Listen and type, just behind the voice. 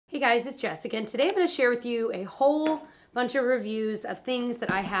guys, it's Jessica, and today I'm going to share with you a whole bunch of reviews of things that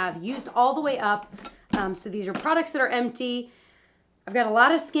I have used all the way up. So these are products that are empty. I've got a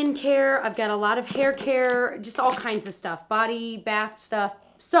lot of skincare, I've got a lot of hair care, just all kinds of stuff, body, bath stuff.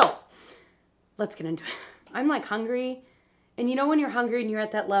 So let's get into it. I'm like hungry, and you know when you're hungry and you're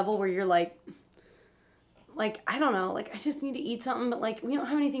at that level where you're like, I don't know, like I just need to eat something, but like we don't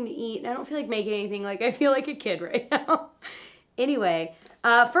have anything to eat, and I don't feel like making anything. Like I feel like a kid right now. Anyway,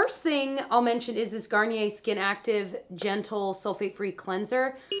 first thing I'll mention is this Garnier Skin Active Gentle Sulfate-Free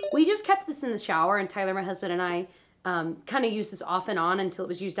Cleanser. We just kept this in the shower, and Tyler, my husband, and I kind of used this off and on until it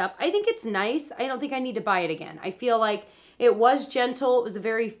was used up. I think it's nice. I don't think I need to buy it again. I feel like it was gentle. It was a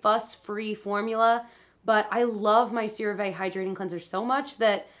very fuss-free formula, but I love my Cerave Hydrating Cleanser so much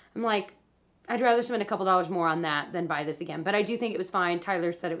that I'm like, I'd rather spend a couple dollars more on that than buy this again. But I do think it was fine.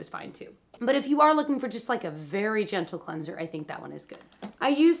 Tyler said it was fine too. But if you are looking for just like a very gentle cleanser, I think that one is good. I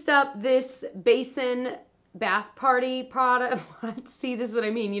used up this Basin Bath Party product. See, this is what I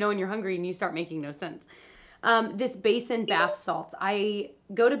mean. You know when you're hungry and you start making no sense. This Basin bath salts. I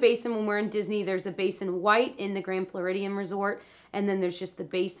go to Basin when we're in Disney. There's a Basin White in the Grand Floridian Resort. And then there's just the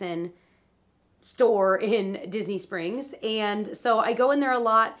Basin store in Disney Springs. And so I go in there a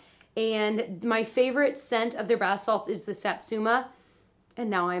lot. And my favorite scent of their bath salts is the Satsuma. And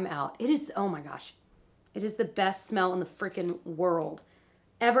now I'm out. It is, oh my gosh. It is the best smell in the freaking world.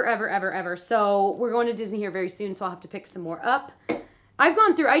 Ever, ever, ever, ever. So we're going to Disney here very soon, so I'll have to pick some more up. I've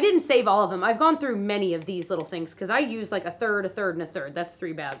gone through, I didn't save all of them. I've gone through many of these little things because I use like a third, and a third. That's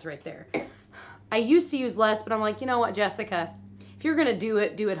 3 baths right there. I used to use less, but I'm like, you know what, Jessica? If you're going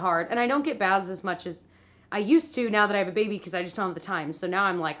to do it hard. And I don't get baths as much as I used to now that I have a baby because I just don't have the time. So now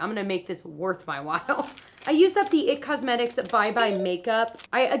I'm like, I'm going to make this worth my while. I use up the IT Cosmetics Bye Bye Makeup.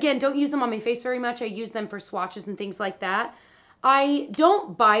 I, again, don't use them on my face very much. I use them for swatches and things like that. I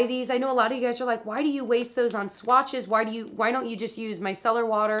don't buy these. I know a lot of you guys are like, why do you waste those on swatches? Why don't you just use micellar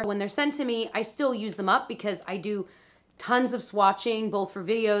water? When they're sent to me, I still use them up because I do tons of swatching, both for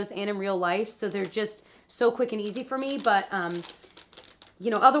videos and in real life. So they're just so quick and easy for me. But,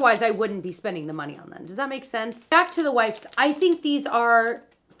 you know, otherwise I wouldn't be spending the money on them. Does that make sense? Back to the wipes. I think these are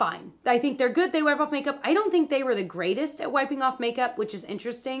fine. I think they're good. They wipe off makeup. I don't think they were the greatest at wiping off makeup, which is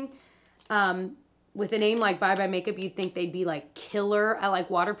interesting. With a name like Bye Bye Makeup, you'd think they'd be like killer at like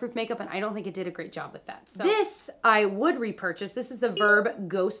waterproof makeup, and I don't think it did a great job with that. So this I would repurchase. This is the Verb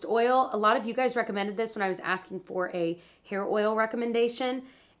Ghost Oil. A lot of you guys recommended this when I was asking for a hair oil recommendation.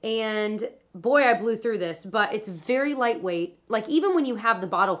 And boy, I blew through this, but it's very lightweight. Like even when you have the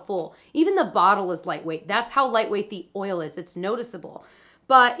bottle full, even the bottle is lightweight. That's how lightweight the oil is. It's noticeable.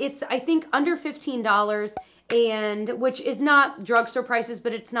 But it's, I think, under $15, and which is not drugstore prices,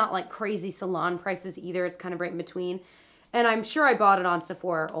 but it's not like crazy salon prices either. It's kind of right in between. And I'm sure I bought it on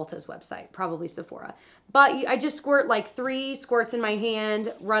Sephora or Ulta's website, probably Sephora. But I just squirt like 3 squirts in my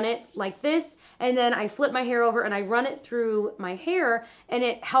hand, run it like this, and then I flip my hair over and I run it through my hair, and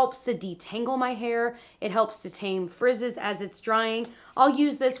it helps to detangle my hair. It helps to tame frizzes as it's drying. I'll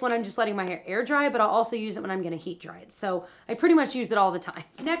use this when I'm just letting my hair air dry, but I'll also use it when I'm gonna heat dry it. So I pretty much use it all the time.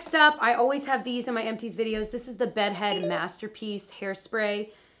 Next up, I always have these in my Empties videos. This is the Bedhead Masterpiece Hairspray.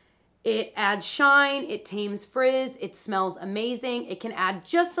 It adds shine, it tames frizz, it smells amazing. It can add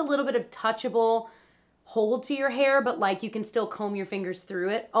just a little bit of touchable hold to your hair, but like you can still comb your fingers through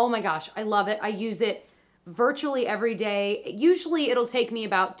it. Oh my gosh, I love it. I use it virtually every day. Usually it'll take me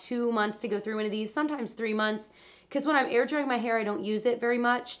about 2 months to go through one of these, sometimes 3 months, because when I'm air drying my hair, I don't use it very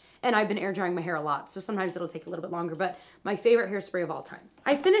much. And I've been air drying my hair a lot, so sometimes it'll take a little bit longer, but my favorite hairspray of all time.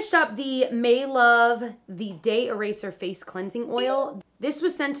 I finished up the Maelove, the Day Eraser Face Cleansing Oil. This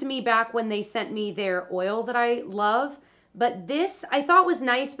was sent to me back when they sent me their oil that I love, but this I thought was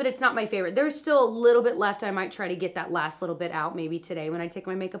nice, but it's not my favorite. There's still a little bit left. I might try to get that last little bit out maybe today when I take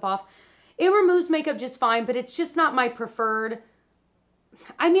my makeup off. It removes makeup just fine, but it's just not my preferred.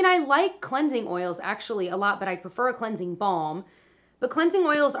 I mean, I like cleansing oils actually a lot, but I prefer a cleansing balm. But cleansing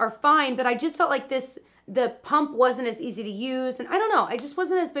oils are fine, but I just felt like this, the pump wasn't as easy to use. And I don't know, I just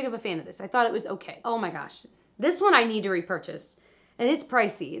wasn't as big of a fan of this. I thought it was okay. Oh my gosh. This one I need to repurchase. And it's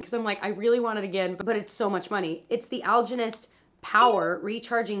pricey because I'm like, I really want it again, but it's so much money. It's the Algenist Power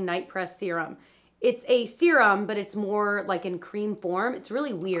Recharging Night Press Serum. It's a serum, but it's more like in cream form. It's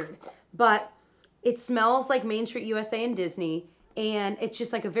really weird, but it smells like Main Street USA and Disney. And it's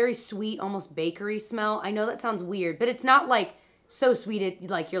just like a very sweet, almost bakery smell. I know that sounds weird, but it's not like so sweet, it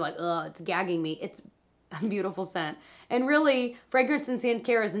like you're like, ugh, it's gagging me. It's a beautiful scent. And really, fragrance and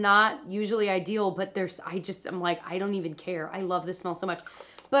skincare is not usually ideal, but I'm like, I don't even care. I love this smell so much.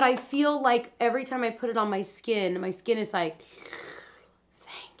 But I feel like every time I put it on my skin is like,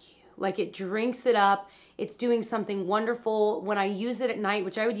 thank you. Like it drinks it up. It's doing something wonderful. When I use it at night,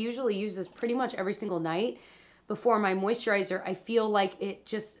 which I would usually use this pretty much every single night before my moisturizer, I feel like it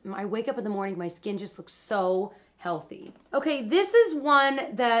just, I wake up in the morning, my skin just looks so healthy. Okay, this is one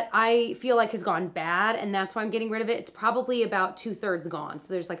that I feel like has gone bad, and that's why I'm getting rid of it. It's probably about 2/3 gone,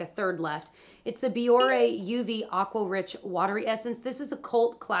 so there's like a third left. It's the Biore UV Aqua Rich Watery Essence. This is a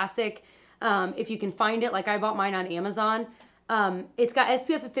cult classic. If you can find it, like I bought mine on Amazon. It's got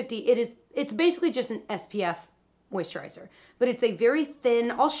SPF of 50. It's basically just an SPF moisturizer, but it's a very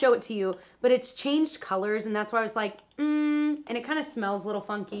thin, I'll show it to you, but it's changed colors, and that's why I was like, and it kind of smells a little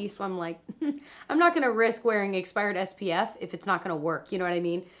funky, so I'm like, I'm not gonna risk wearing expired SPF if it's not gonna work, you know what I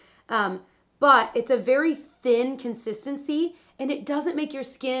mean? But it's a very thin consistency, and it doesn't make your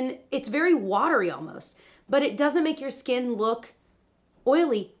skin, it's very watery almost, but it doesn't make your skin look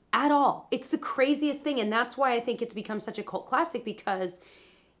oily at all. It's the craziest thing, and that's why I think it's become such a cult classic, because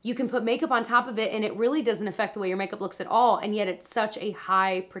you can put makeup on top of it and it really doesn't affect the way your makeup looks at all, and yet it's such a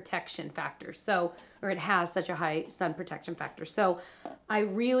high protection factor. So, or it has such a high sun protection factor. So I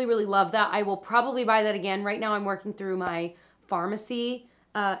really, really love that. I will probably buy that again. Right now I'm working through my Farmacy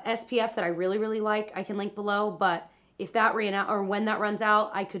SPF that I really, really like. I can link below, but if that ran out, or when that runs out,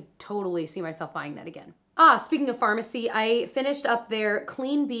 I could totally see myself buying that again. Speaking of Farmacy, I finished up their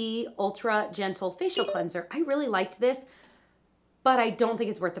Clean Bee Ultra Gentle Facial Cleanser. I really liked this, but I don't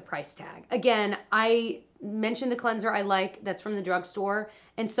think it's worth the price tag. Again, I mentioned the cleanser I like that's from the drugstore,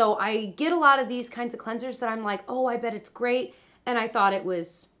 and so I get a lot of these kinds of cleansers that I'm like, oh, I bet it's great, and I thought it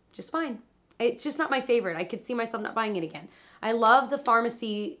was just fine. It's just not my favorite. I could see myself not buying it again. I love the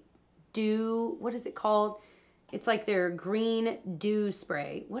Farmacy Dew, what is it called? It's like their green dew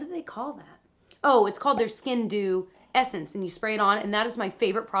spray. What do they call that? Oh, it's called their Skin Dew Essence, and you spray it on, and that is my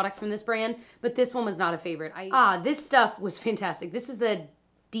favorite product from this brand, but this one was not a favorite. This stuff was fantastic. This is the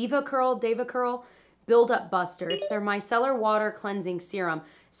Devacurl Build Up Buster. It's their Micellar Water Cleansing Serum.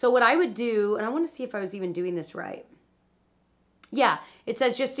 So what I would do, and I want to see if I was even doing this right. Yeah, it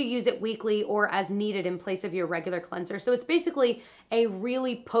says just to use it weekly or as needed in place of your regular cleanser. So it's basically a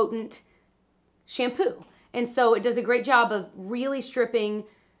really potent shampoo. And so it does a great job of really stripping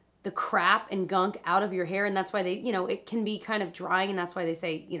the crap and gunk out of your hair, and that's why they, you know, it can be kind of drying, and that's why they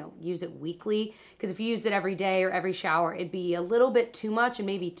say, you know, use it weekly, because if you use it every day or every shower, it'd be a little bit too much and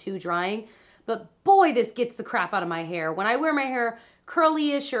maybe too drying. But boy, this gets the crap out of my hair. When I wear my hair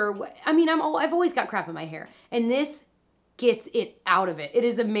curly-ish, or, I mean, I've always got crap in my hair, and this gets it out of it. It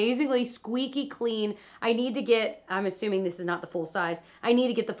is amazingly squeaky clean. I need to get, I'm assuming this is not the full size, I need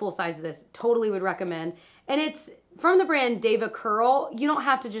to get the full size of this. Totally would recommend. And it's from the brand Devacurl. You don't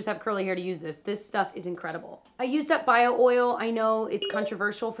have to just have curly hair to use this. This stuff is incredible. I used up Bio Oil. I know it's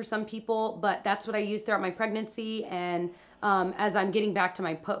controversial for some people, but that's what I used throughout my pregnancy. And as I'm getting back to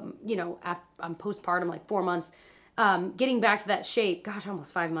my, you know, I'm postpartum, like 4 months, getting back to that shape, gosh,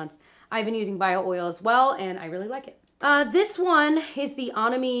 almost 5 months, I've been using Bio Oil as well, and I really like it. This one is the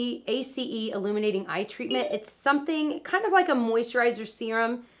Onomie A.C.E. Illuminating Eye Treatment. It's something kind of like a moisturizer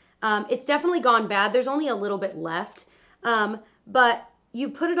serum. It's definitely gone bad. There's only a little bit left, but you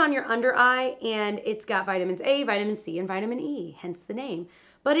put it on your under eye, and it's got vitamins A, vitamin C, and vitamin E, hence the name.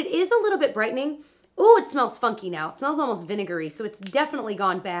 But it is a little bit brightening. Oh, it smells funky now. It smells almost vinegary, so it's definitely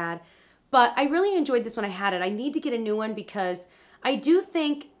gone bad. But I really enjoyed this when I had it. I need to get a new one because I do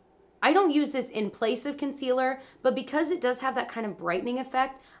think, I don't use this in place of concealer, but because it does have that kind of brightening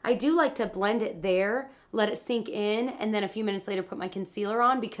effect, I do like to blend it there, let it sink in, and then a few minutes later put my concealer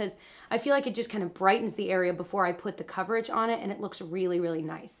on, because I feel like it just kind of brightens the area before I put the coverage on it, and it looks really, really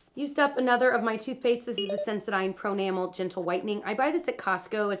nice. Used up another of my toothpaste. This is the Sensodyne Pronamel Gentle Whitening. I buy this at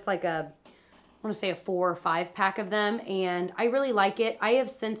Costco. It's like a, I want to say a 4 or 5 pack of them, and I really like it. I have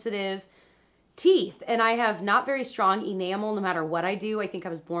sensitive teeth, and I have not very strong enamel no matter what I do. I think I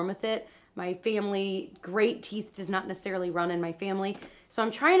was born with it. My family, great teeth does not necessarily run in my family. So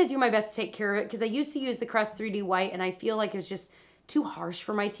I'm trying to do my best to take care of it, because I used to use the Crest 3D White, and I feel like it was just too harsh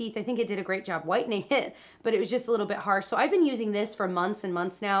for my teeth. I think it did a great job whitening it, but it was just a little bit harsh. So I've been using this for months and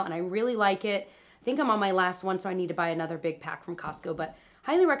months now, and I really like it. I think I'm on my last one, so I need to buy another big pack from Costco, but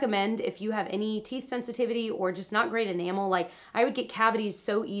highly recommend if you have any teeth sensitivity or just not great enamel. Like, I would get cavities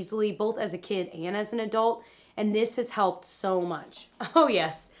so easily, both as a kid and as an adult, and this has helped so much. Oh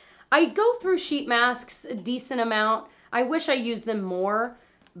yes, I go through sheet masks a decent amount. I wish I used them more,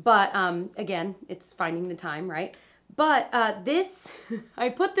 but again, it's finding the time, right? But this, I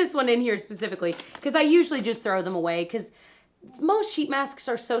put this one in here specifically because I usually just throw them away, because most sheet masks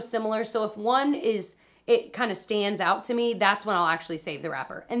are so similar. So if one is, it kind of stands out to me, that's when I'll actually save the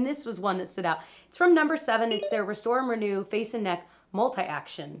wrapper. And this was one that stood out. It's from No. 7. It's their Restore and Renew Face and Neck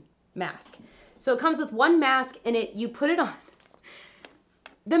Multi-Action mask. So it comes with one mask and you put it on.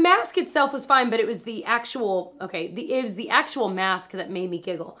 The mask itself was fine, but it was the actual, it was the actual mask that made me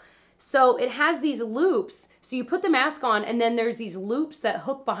giggle. So it has these loops. So you put the mask on and then there's these loops that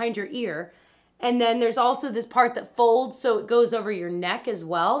hook behind your ear. And then there's also this part that folds so it goes over your neck as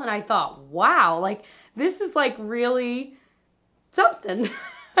well. And I thought, wow, like this is like really something.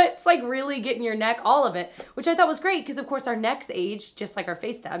 It's like really getting your neck, all of it, which I thought was great because of course our necks age just like our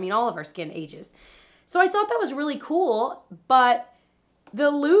face does. I mean, all of our skin ages. So I thought that was really cool, but the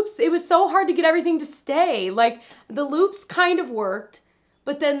loops, it was so hard to get everything to stay. Like the loops kind of worked,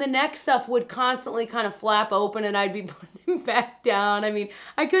 but then the neck stuff would constantly kind of flap open and I'd be putting it back down. I mean,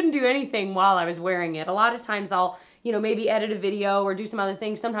 I couldn't do anything while I was wearing it. A lot of times I'll, you know, maybe edit a video or do some other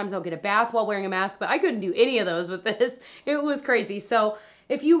things. Sometimes I'll get a bath while wearing a mask, but I couldn't do any of those with this. It was crazy. So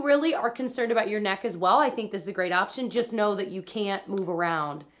if you really are concerned about your neck as well, I think this is a great option. Just know that you can't move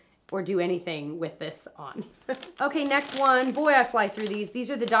around or do anything with this on. Okay, next one. Boy, I fly through these.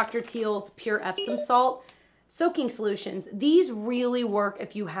 These are the Dr. Teal's Pure Epsom Salt Soaking Solutions. These really work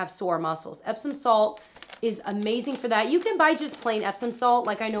if you have sore muscles. Epsom salt is amazing for that. You can buy just plain Epsom salt.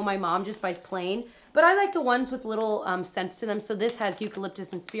 Like I know my mom just buys plain, but I like the ones with little scents to them. So this has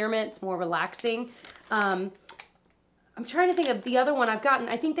eucalyptus and spearmint. It's more relaxing. I'm trying to think of the other one I've gotten.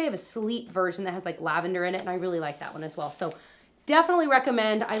 I think they have a sleep version that has like lavender in it, and I really like that one as well. So definitely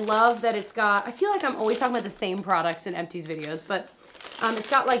recommend. I love that it's got, I feel like I'm always talking about the same products in Empties videos, but it's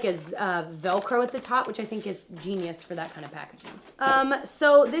got like a Velcro at the top, which I think is genius for that kind of packaging.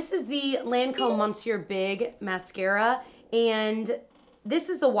 So this is the Lancome Monsieur Big Mascara, and this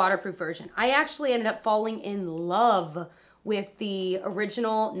is the waterproof version. I actually ended up falling in love with the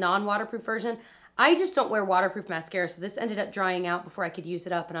original non-waterproof version. I just don't wear waterproof mascara, so this ended up drying out before I could use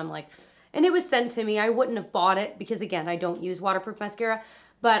it up, and I'm like, and it was sent to me. I wouldn't have bought it because, again, I don't use waterproof mascara,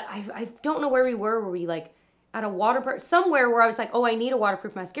 but I don't know where we were. Were we like at a waterproof, somewhere where I was like, oh, I need a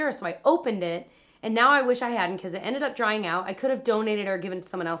waterproof mascara, so I opened it, and now I wish I hadn't because it ended up drying out. I could have donated or given it to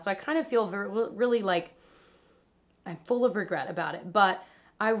someone else, so I kind of feel really like I'm full of regret about it, but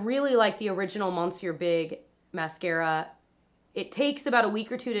I really like the original Monsieur Big mascara. It takes about a week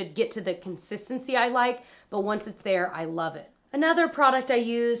or two to get to the consistency I like, but once it's there, I love it. Another product I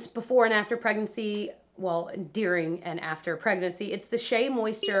use before and after pregnancy, well, during and after pregnancy, it's the Shea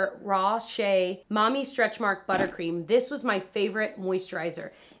Moisture Raw Shea Mommy Stretch Mark Buttercream. This was my favorite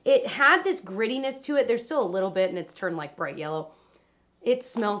moisturizer. It had this grittiness to it. There's still a little bit and it's turned like bright yellow. It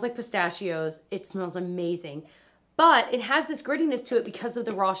smells like pistachios. It smells amazing. But it has this grittiness to it because of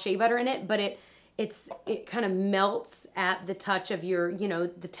the raw shea butter in it, but it kind of melts at the touch of your, you know,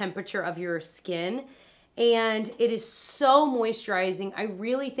 the temperature of your skin. And it is so moisturizing. I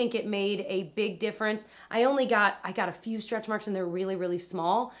really think it made a big difference. I got a few stretch marks and they're really, really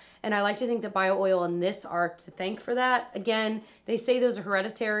small. And I like to think that Bio Oil and this are to thank for that. Again, they say those are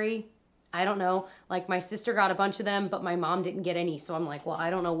hereditary. I don't know. Like my sister got a bunch of them, but my mom didn't get any. So I'm like, well, I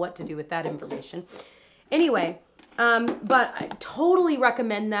don't know what to do with that information. Anyway, but I totally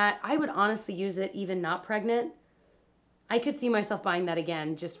recommend that. I would honestly use it even not pregnant. I could see myself buying that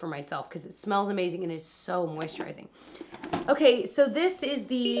again just for myself because it smells amazing and is so moisturizing. Okay, so this is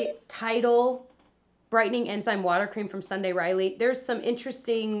the Tidal Brightening Enzyme Water Cream from Sunday Riley. There's some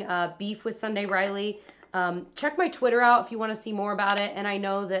interesting beef with Sunday Riley. Check my Twitter out if you want to see more about it. And I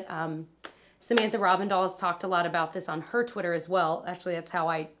know that Samantha Robindahl has talked a lot about this on her Twitter as well. Actually, that's how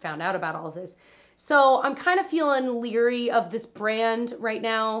I found out about all of this. So I'm kind of feeling leery of this brand right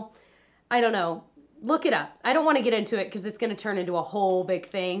now. I don't know. Look it up. I don't want to get into it because it's going to turn into a whole big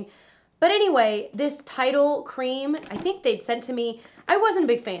thing. But anyway, this Tidal cream, I think they'd sent to me. I wasn't a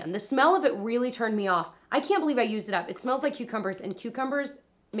big fan. The smell of it really turned me off. I can't believe I used it up. It smells like cucumbers, and cucumbers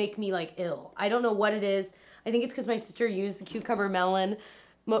make me like ill. I don't know what it is. I think it's because my sister used the cucumber melon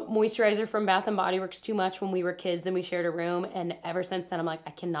moisturizer from Bath & Body Works too much when we were kids and we shared a room. And ever since then, I'm like,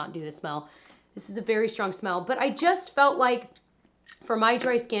 I cannot do this smell. This is a very strong smell. But I just felt like for my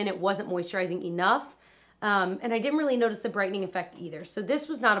dry skin, it wasn't moisturizing enough. And I didn't really notice the brightening effect either. So this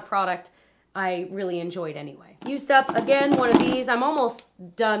was not a product I really enjoyed anyway. Used up, again, one of these. I'm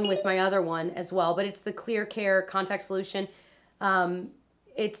almost done with my other one as well, but it's the Clear Care Contact Solution.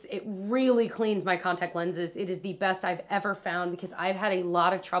 It really cleans my contact lenses. It is the best I've ever found because I've had a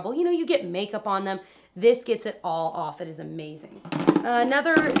lot of trouble. You know, you get makeup on them. This gets it all off. It is amazing.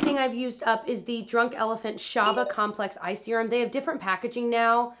 Another thing I've used up is the Drunk Elephant Shaba Complex Eye Serum. They have different packaging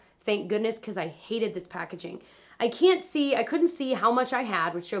now. Thank goodness, because I hated this packaging. I couldn't see how much I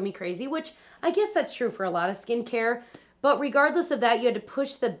had, which showed me crazy, which I guess that's true for a lot of skincare. But regardless of that, you had to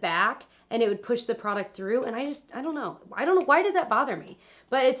push the back and it would push the product through. And I don't know. Why did that bother me?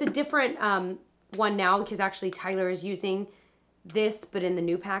 But it's a different one now because actually Tyler is using this, but in the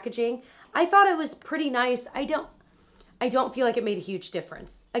new packaging. I thought it was pretty nice. I don't feel like it made a huge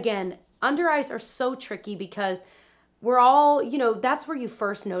difference. Again, under eyes are so tricky because we're all, you know, that's where you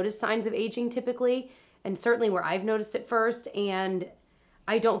first notice signs of aging typically, and certainly where I've noticed it first. And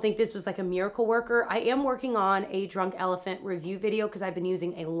I don't think this was like a miracle worker. I am working on a Drunk Elephant review video because I've been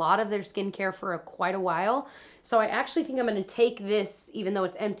using a lot of their skincare for quite a while. So I actually think I'm going to take this, even though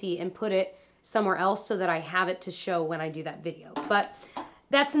it's empty, and put it somewhere else so that I have it to show when I do that video. But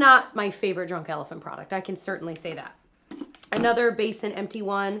that's not my favorite Drunk Elephant product. I can certainly say that. Another Basin empty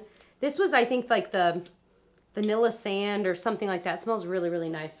one. This was, I think, like the vanilla sand or something like that. It smells really, really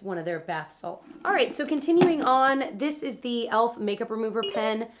nice. One of their bath salts. All right, so continuing on, this is the e.l.f. makeup remover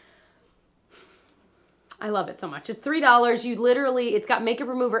pen. I love it so much. It's $3. You literally, it's got makeup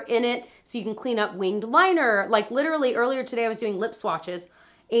remover in it so you can clean up winged liner. Like literally earlier today I was doing lip swatches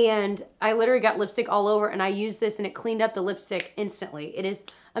and I literally got lipstick all over and I used this and it cleaned up the lipstick instantly. It is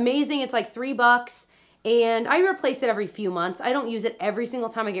amazing. It's like $3. And I replace it every few months. I don't use it every single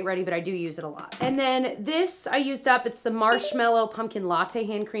time I get ready, but I do use it a lot. And then this I used up. It's the Marshmallow Pumpkin Latte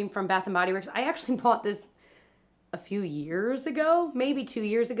Hand Cream from Bath & Body Works. I actually bought this a few years ago, maybe 2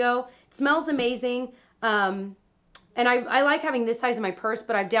 years ago. It smells amazing. And I like having this size in my purse,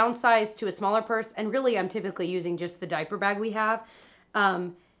 but I've downsized to a smaller purse. And really, I'm typically using just the diaper bag we have.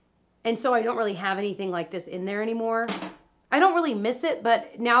 And so I don't really have anything like this in there anymore. I don't really miss it,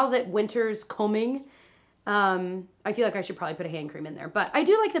 but now that winter's coming, I feel like I should probably put a hand cream in there. But I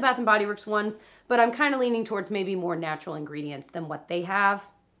do like the Bath & Body Works ones, but I'm kind of leaning towards maybe more natural ingredients than what they have.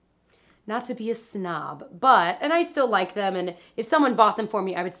 Not to be a snob, but, and I still like them, and if someone bought them for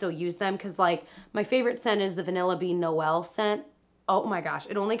me, I would still use them, because like, my favorite scent is the Vanilla Bean Noel scent. Oh my gosh,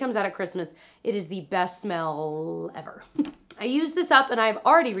 it only comes out at Christmas. It is the best smell ever. I used this up, and I've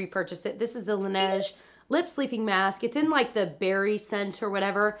already repurchased it. This is the Laneige Lip Sleeping Mask. It's in like the berry scent or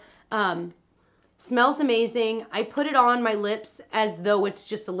whatever. Smells amazing. I put it on my lips as though it's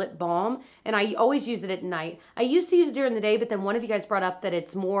just a lip balm, and I always use it at night. I used to use it during the day, but then one of you guys brought up that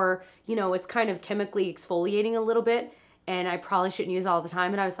it's more, you know, it's kind of chemically exfoliating a little bit, and I probably shouldn't use it all the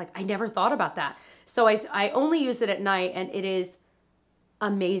time, and I was like, I never thought about that. So I only use it at night, and it is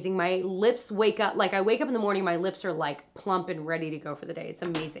amazing. My lips wake up, like I wake up in the morning, my lips are like plump and ready to go for the day. It's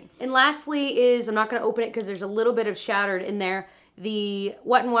amazing. And lastly is, I'm not gonna open it because there's a little bit of shattered in there, the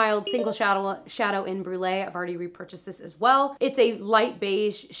Wet n Wild Single Shadow in Brulee. I've already repurchased this as well. It's a light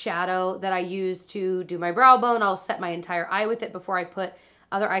beige shadow that I use to do my brow bone. I'll set my entire eye with it before I put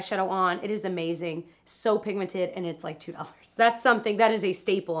other eyeshadow on. It is amazing, so pigmented, and it's like $2. That's something, that is a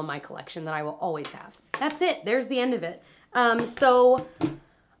staple in my collection that I will always have. That's it, there's the end of it. So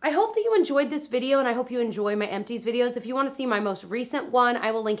I hope that you enjoyed this video, and I hope you enjoy my Empties videos. If you want to see my most recent one,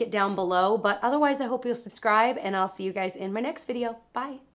 I will link it down below. But otherwise, I hope you'll subscribe, and I'll see you guys in my next video. Bye.